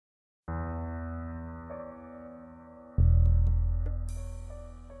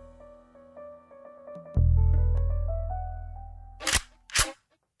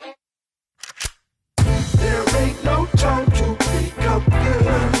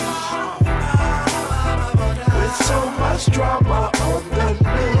so much drama on the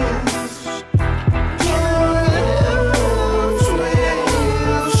news.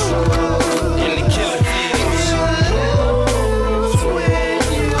 In the Killin fields,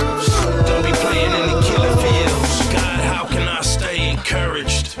 don't be playing in the Killin fields. God, how can I stay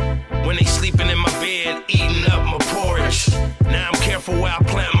encouraged when they sleeping in my bed, eating up my porridge? Now I'm careful where I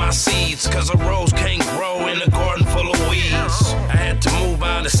plant my seeds, cause a rose can't grow in a garden full of weeds. I had to move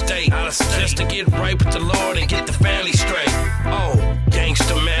out of state just to get right with the Lord and get the family straight. Oh,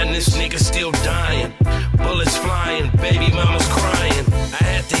 gangster madness, niggas still dying, bullets flying, baby mama's crying. I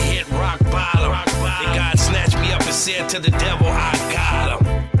had to hit rock bottom, and God snatched me up and said to the devil, I got him.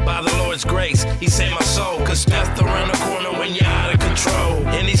 By the Lord's grace, he saved my soul, cause death around the corner when you're out of control.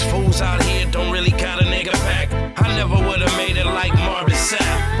 And these fools out here don't really got a nigga back. I never would've made it like Marvin Sapp.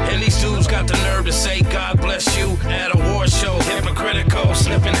 And these dudes got the nerve to say God bless you at award show, hypocritical,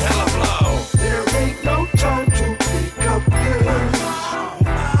 sniffing hella blow. There ain't no time to be confused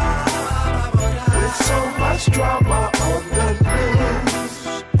with so much drama on the news.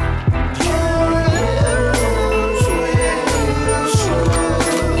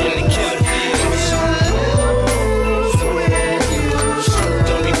 In the Killin fields,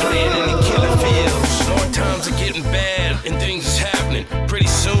 don't be playing in the Killin fields. More times are getting bad and things is happening. Pretty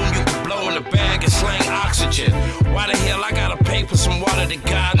soon you can blow in the bag and slang oxygen. Why the hell I gotta pay for some water that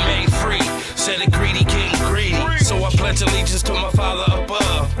God made free? Said it greedy getting greedy, so I pledge allegiance to my Father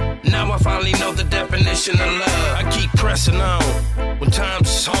above. Now I finally know the definition of love. I keep pressing on when times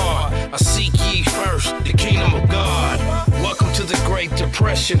is hard. I seek ye first the kingdom of God. Welcome to the Great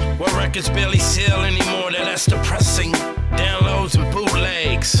Depression, where records barely sell anymore. That's depressing. Downloads and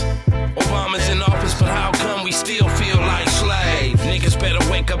bootlegs. Obama's in office, but how come we still feel like slaves? Niggas better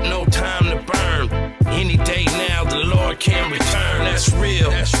wake up, no time to burn. Any day now, the Lord can return. That's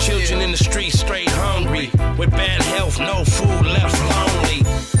real. Children in the streets straight hungry, with bad health, no food, left lonely.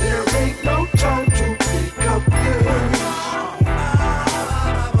 There ain't no time to be confused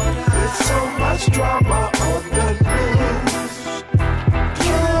with so much drama on the news.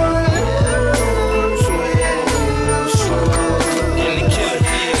 In the Killin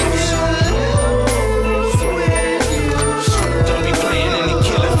fields, don't be playing in the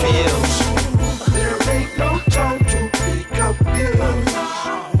Killin fields. There ain't no time to be confused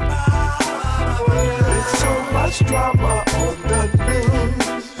with so much drama.